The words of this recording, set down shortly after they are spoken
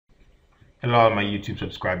Hello, all my YouTube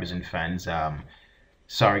subscribers and fans.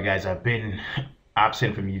 Sorry guys, I've been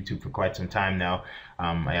absent from YouTube for quite some time now.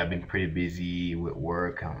 I have been pretty busy with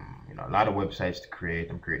work. A lot of websites to create.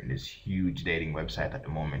 I'm creating this huge dating website at the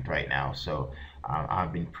moment right now, so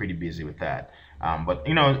I've been pretty busy with that. But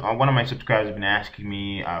one of my subscribers have been asking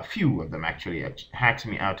me, a few of them actually,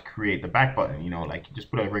 asking me how to create the back button. Like you just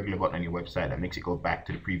put a regular button on your website that makes it go back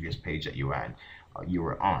to the previous page that you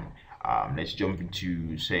were on. Let's jump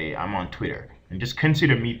into, say, I'm on Twitter, and just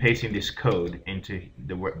consider me pasting this code into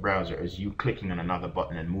the web browser as you clicking on another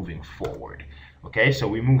button and moving forward. Okay, so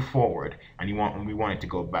we move forward, and we want it to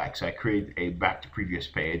go back. So I create a back to previous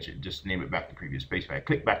page, just name it back to previous page. If I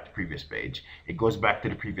click back to previous page, it goes back to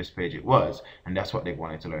the previous page it was, and that's what they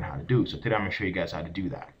wanted to learn how to do. So today I'm going to show you guys how to do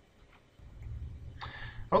that.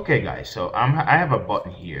 Okay guys, so I have a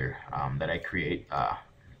button here that I create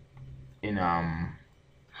in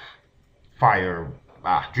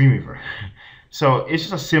Dreamweaver. So it's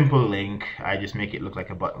just a simple link. I just make it look like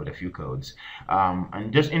a button with a few codes.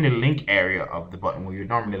 And just in the link area of the button where you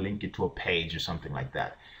normally link it to a page or something like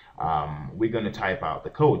that, we're going to type out the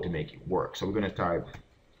code to make it work. So we're going to type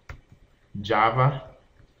JavaScript,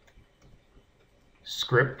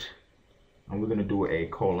 and we're going to do a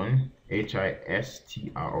colon, HISTROY,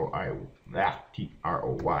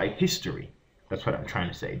 history. That's what I'm trying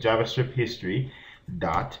to say. JavaScript history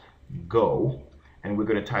dot go, and we're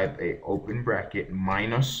going to type a open bracket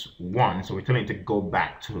 -1, so we're telling it to go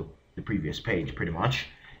back to the previous page pretty much,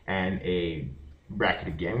 and a bracket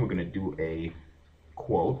again. We're going to do a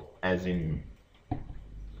quote, as in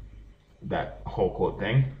that whole quote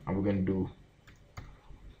thing, and we're going to do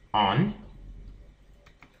on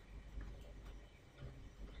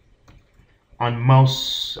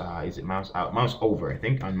mouse, is it mouse out, mouse over, I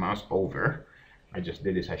think, on mouse over. I just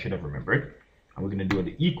did this, I should have remembered. And we're going to do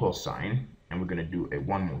the equal sign, and we're going to do a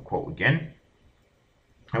one more quote again,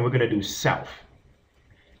 and we're going to do self,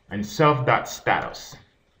 and self.status.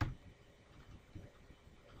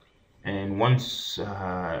 And once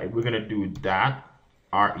we're going to do that,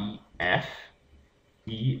 REFERRER,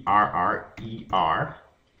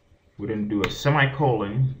 we're going to do a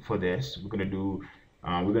semicolon for this. We're going to do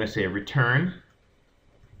we're going to say return,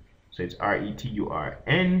 so it's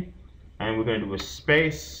RETURN, and we're going to do a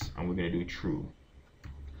space, and we're going to do true.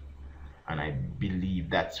 And I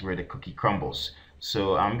believe that's where the cookie crumbles.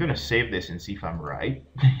 So I'm going to save this and see if I'm right.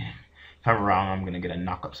 If I'm wrong, I'm going to get a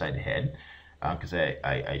knock upside the head, because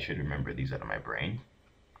I should remember these out of my brain.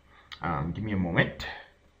 Give me a moment.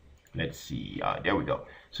 Let's see. There we go.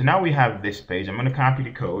 So now we have this page. I'm going to copy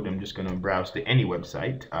the code. I'm just going to browse to any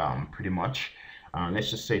website, pretty much.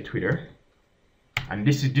 Let's just say Twitter. And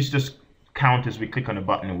this just count as we click on the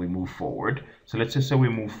button and we move forward. So let's just say we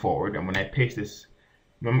move forward, and when I paste this,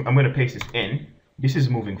 I'm going to paste this in. This is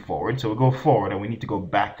moving forward, so we go forward and we need to go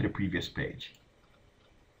back to the previous page.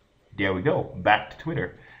 There we go, back to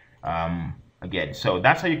Twitter again. So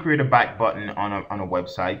that's how you create a back button on a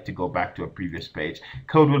website to go back to a previous page.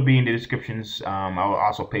 Code will be in the descriptions. I will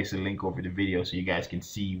also paste a link over the video so you guys can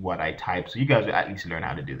see what I type, so you guys will at least learn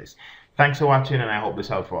how to do this. Thanks for watching, and I hope this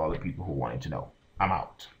helped for all the people who wanted to know. I'm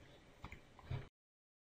out.